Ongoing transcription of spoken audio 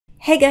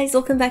Hey guys,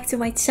 welcome back to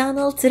my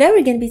channel. Today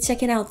we're gonna be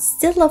checking out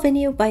Still Loving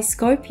You by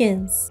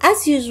Scorpions.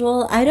 As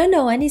usual, I don't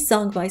know any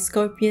song by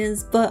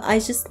Scorpions, but I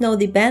just know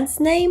the band's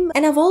name,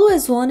 and I've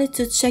always wanted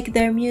to check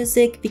their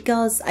music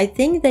because I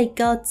think they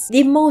got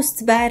the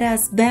most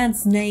badass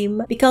band's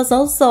name, because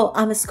also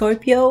I'm a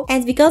Scorpio,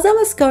 and because I'm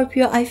a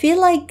Scorpio I feel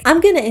like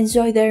I'm gonna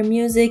enjoy their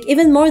music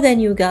even more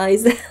than you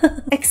guys.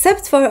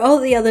 Except for all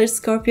the other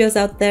Scorpios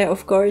out there,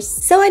 of course.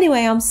 So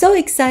anyway, I'm so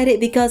excited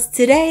because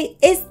today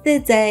is the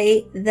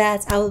day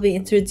that I will be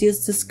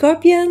introduced to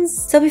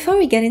Scorpions. So before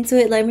we get into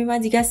it, let me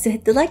remind you guys to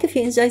hit the like if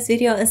you enjoyed this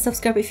video and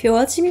subscribe if you're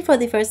watching me for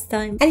the first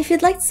time. And if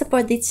you'd like to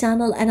support the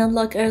channel and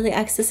unlock early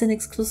access and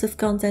exclusive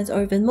content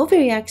or even movie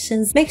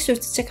reactions, make sure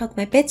to check out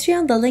my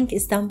Patreon, the link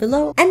is down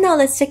below. And now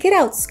let's check it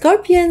out,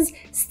 Scorpions,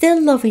 Still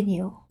Loving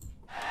You.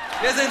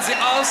 Hier sind sie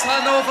aus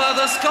Hannover,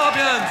 the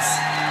Scorpions!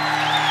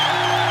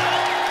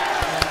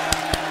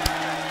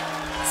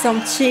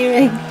 Some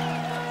cheering.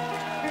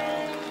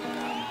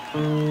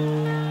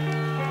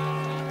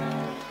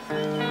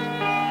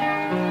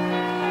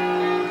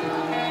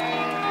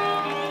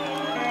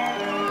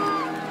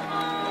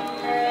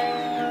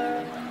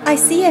 I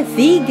see a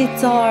V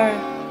guitar.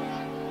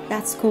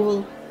 That's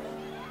cool.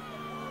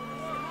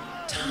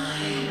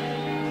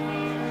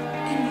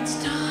 It's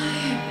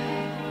time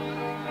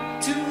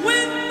to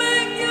win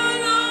back your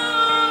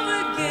love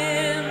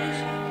again.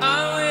 I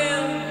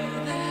will.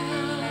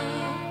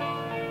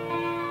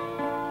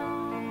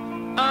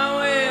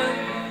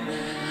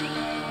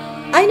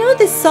 I know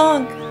this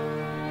song.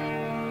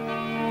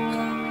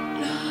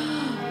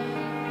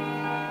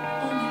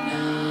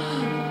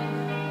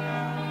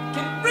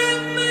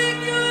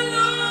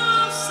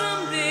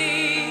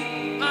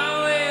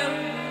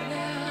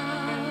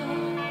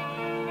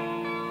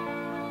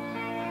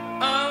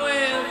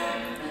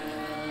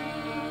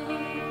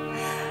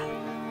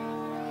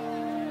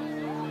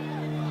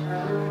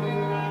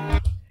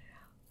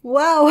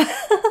 Wow.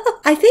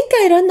 I think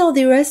I don't know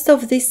the rest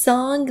of this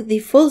song, the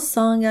full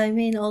song I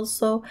mean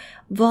also,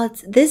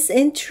 but this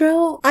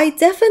intro, I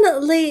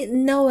definitely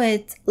know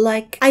it.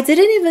 Like, I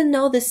didn't even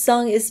know this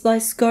song is by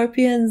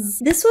Scorpions.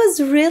 This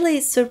was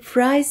really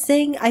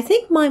surprising. I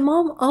think my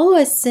mom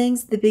always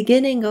sings the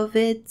beginning of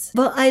it,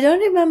 but I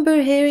don't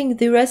remember hearing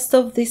the rest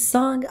of this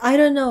song. I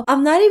don't know.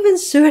 I'm not even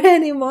sure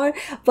anymore,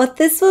 but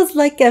this was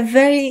like a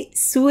very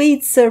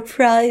sweet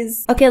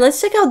surprise. Okay,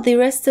 let's check out the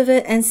rest of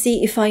it and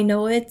see if I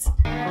know it.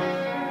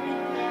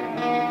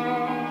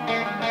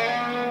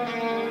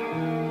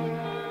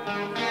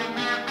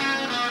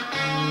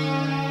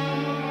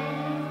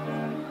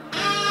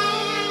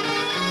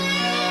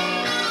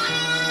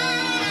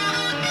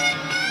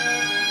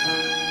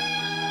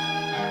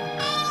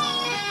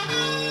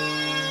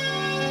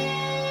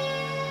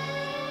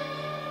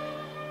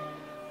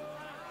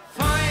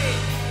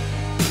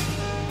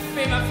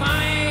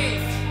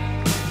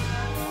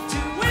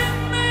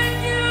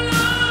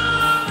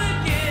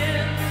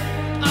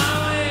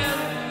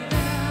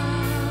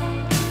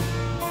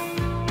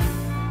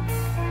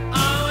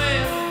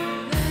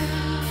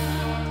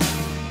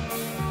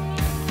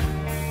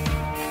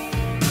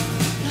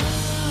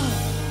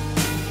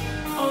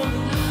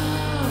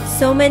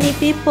 So many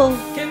people.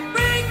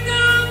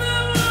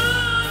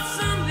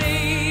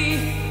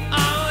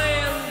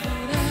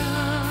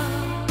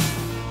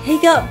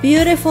 He got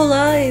beautiful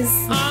eyes.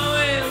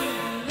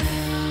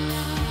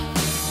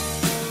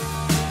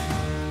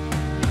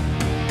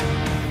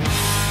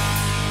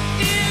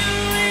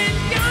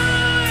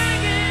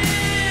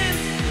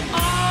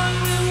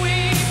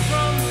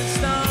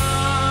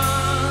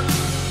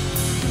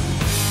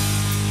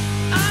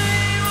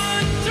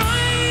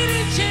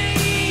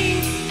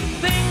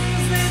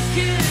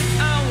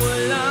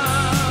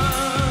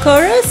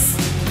 Chorus?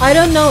 I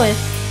don't know it.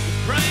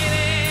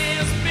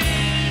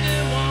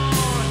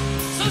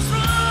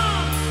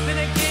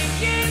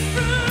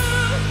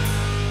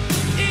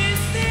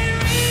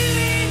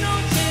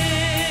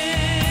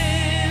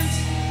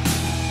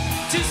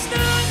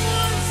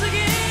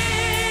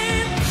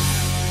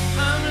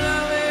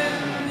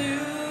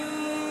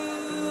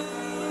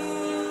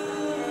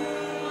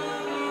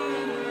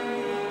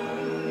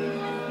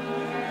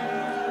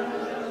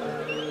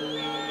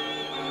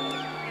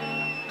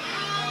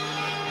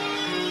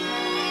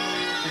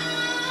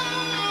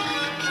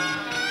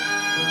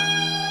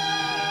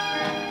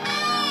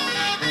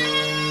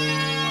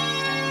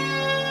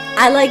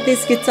 I like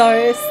this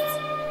guitarist.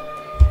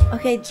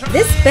 Okay,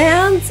 this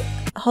band,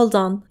 hold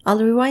on, I'll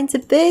rewind a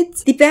bit.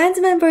 The band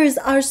members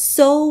are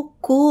so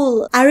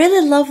cool. I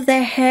really love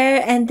their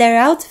hair and their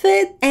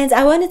outfit, and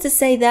I wanted to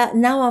say that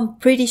now I'm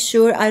pretty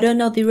sure I don't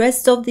know the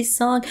rest of the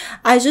song.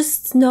 I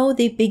just know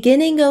the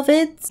beginning of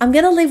it. I'm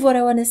gonna leave what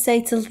I want to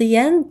say till the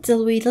end,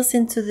 till we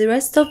listen to the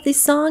rest of the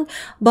song,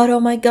 but oh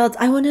my god,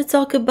 I want to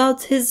talk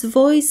about his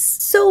voice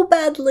so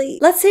badly.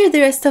 Let's hear the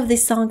rest of the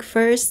song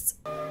first.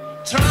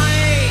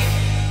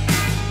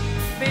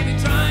 Baby,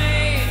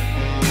 try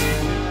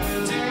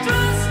to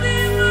trust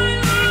in my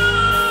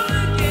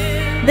love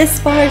again. This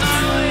part.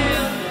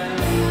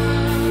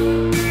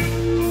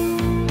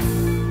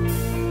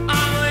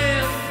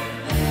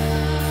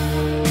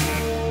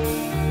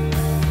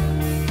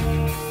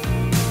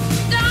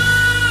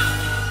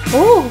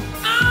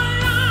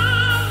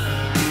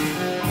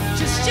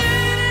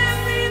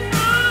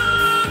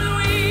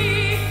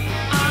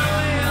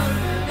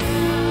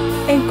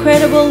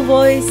 incredible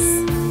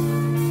voice.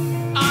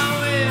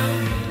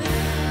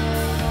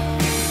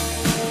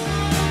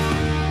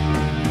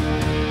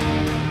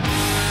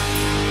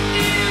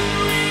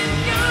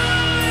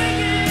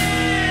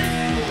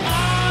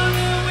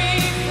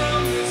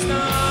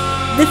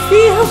 The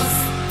feels.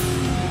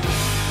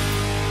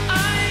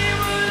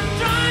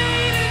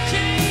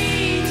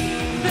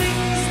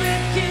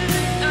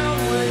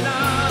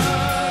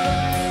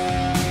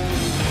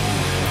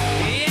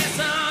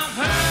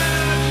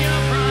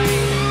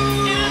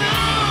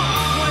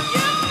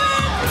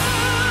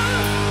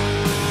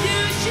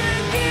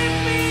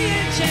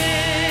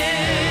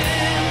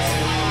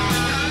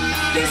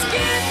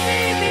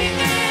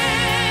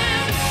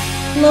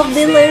 Love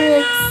the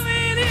lyrics.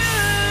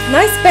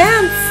 Nice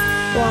pants.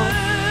 Wow.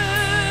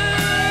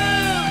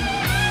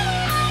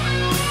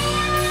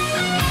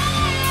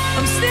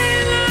 I'm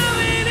still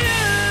loving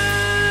you.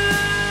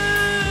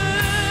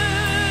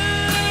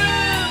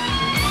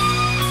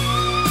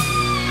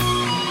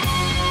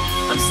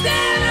 I'm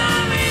still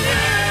loving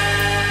you.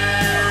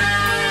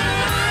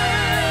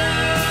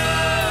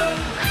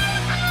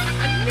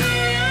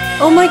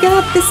 Oh my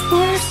god, this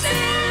part.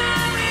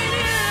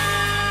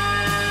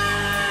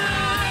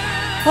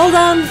 Hold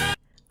on.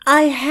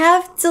 I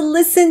have to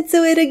listen to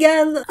it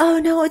again. Oh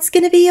no, it's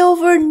gonna be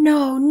over.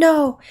 No,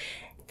 no.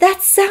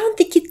 That sound,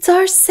 the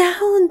guitar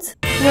sound.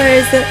 Where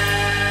is it?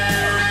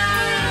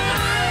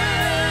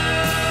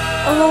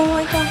 Oh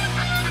my god.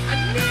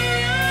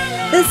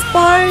 This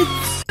part.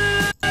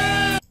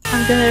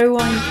 I'm gonna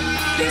rewind.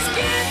 This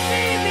can't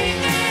be the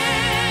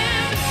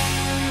end.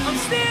 I'm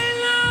still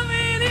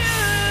loving you.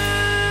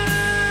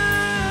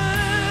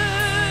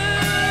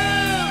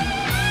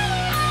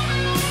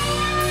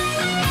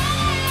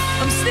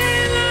 I'm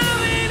still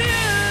loving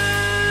you.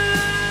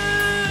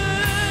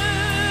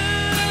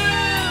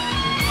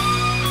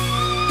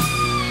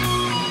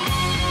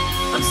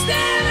 I'm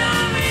still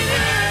loving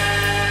you.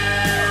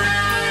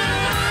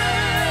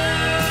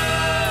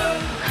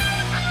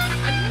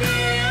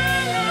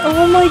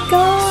 Oh my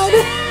god.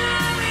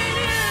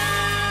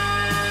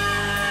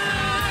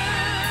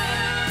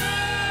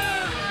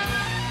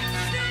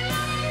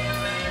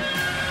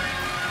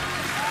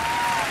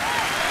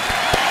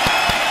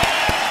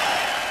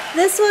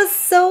 This was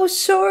so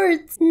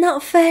short.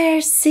 Not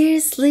fair,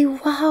 seriously,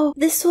 wow.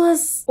 This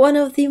was one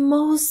of the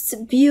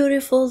most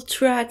beautiful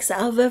tracks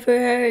I've ever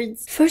heard.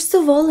 First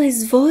of all,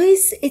 his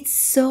voice, it's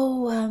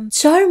so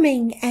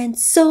charming and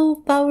so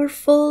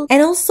powerful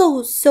and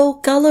also so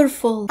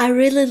colorful. I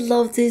really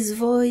loved his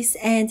voice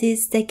and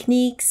his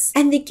techniques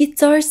and the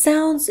guitar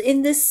sounds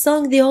in this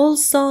song, the whole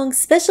song,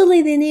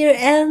 especially the near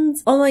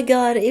end. Oh my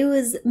god, it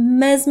was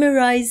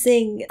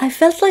mesmerizing. I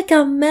felt like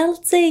I'm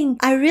melting.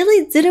 I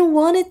really didn't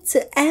want it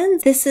to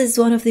end. This is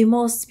one of the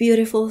most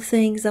beautiful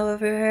things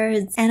I've ever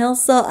heard. And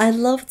also I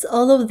loved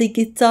all of the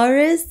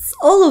guitarists,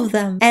 all of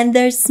them, and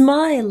their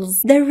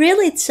smiles. They're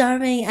really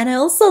charming, and I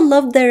also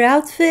loved their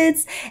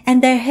outfits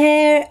and their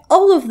hair,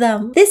 all of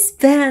them. This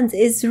band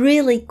is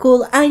really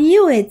cool. I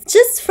knew it.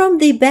 Just from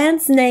the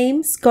band's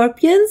name,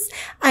 Scorpions,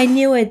 I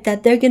knew it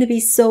that they're gonna be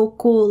so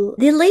cool.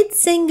 The lead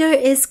singer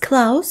is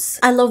Klaus.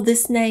 I love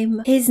this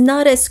name. He's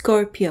not a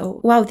Scorpio.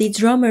 Wow, the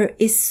drummer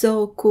is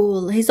so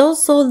cool. He's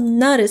also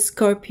not a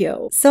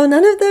Scorpio. So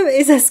none of them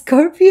is a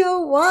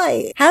Scorpio?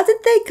 Why? How did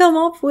they come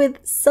up with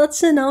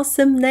such an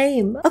awesome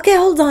name? Okay,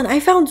 hold on. I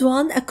found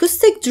one.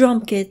 Acoustic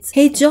drum kit.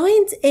 He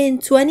joined in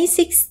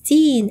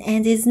 2016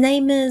 and his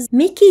name is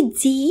Mickey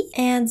D,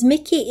 and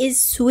Mickey is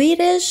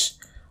Swedish.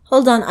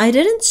 Hold on, I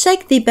didn't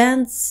check the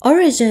band's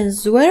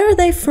origins. Where are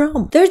they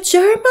from? They're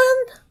German?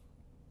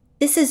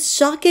 This is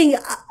shocking.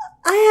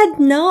 I had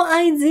no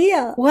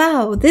idea.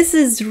 Wow, this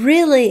is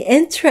really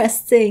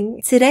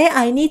interesting. Today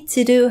I need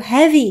to do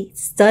heavy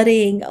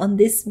studying on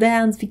this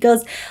band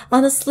because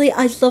honestly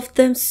I love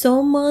them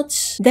so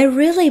much. They're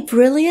really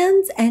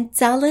brilliant and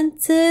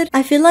talented.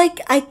 I feel like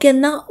I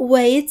cannot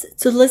wait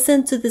to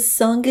listen to this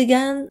song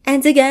again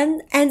and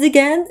again and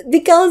again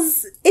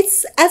because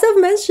it's, as I've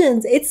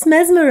mentioned, it's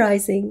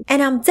mesmerizing.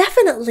 And I'm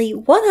definitely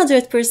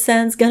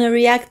 100% gonna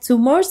react to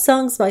more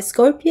songs by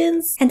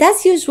Scorpions. And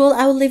as usual,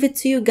 I will leave it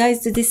to you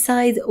guys to decide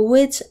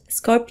which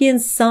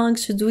Scorpions song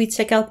should we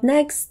check out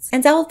next,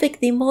 and I will pick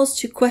the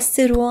most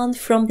requested one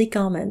from the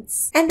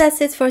comments. And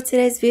that's it for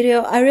today's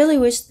video. I really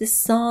wish this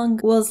song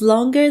was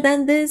longer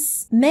than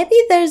this. Maybe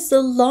there's a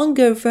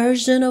longer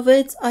version of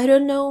it, I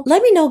don't know.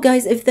 Let me know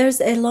guys if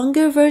there's a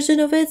longer version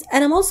of it,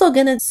 and I'm also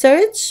gonna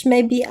search,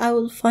 maybe I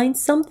will find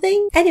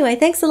something. Anyway,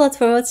 thanks a lot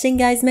for watching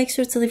guys. Make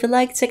sure to leave a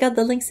like, check out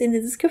the links in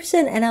the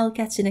description, and I will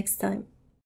catch you next time.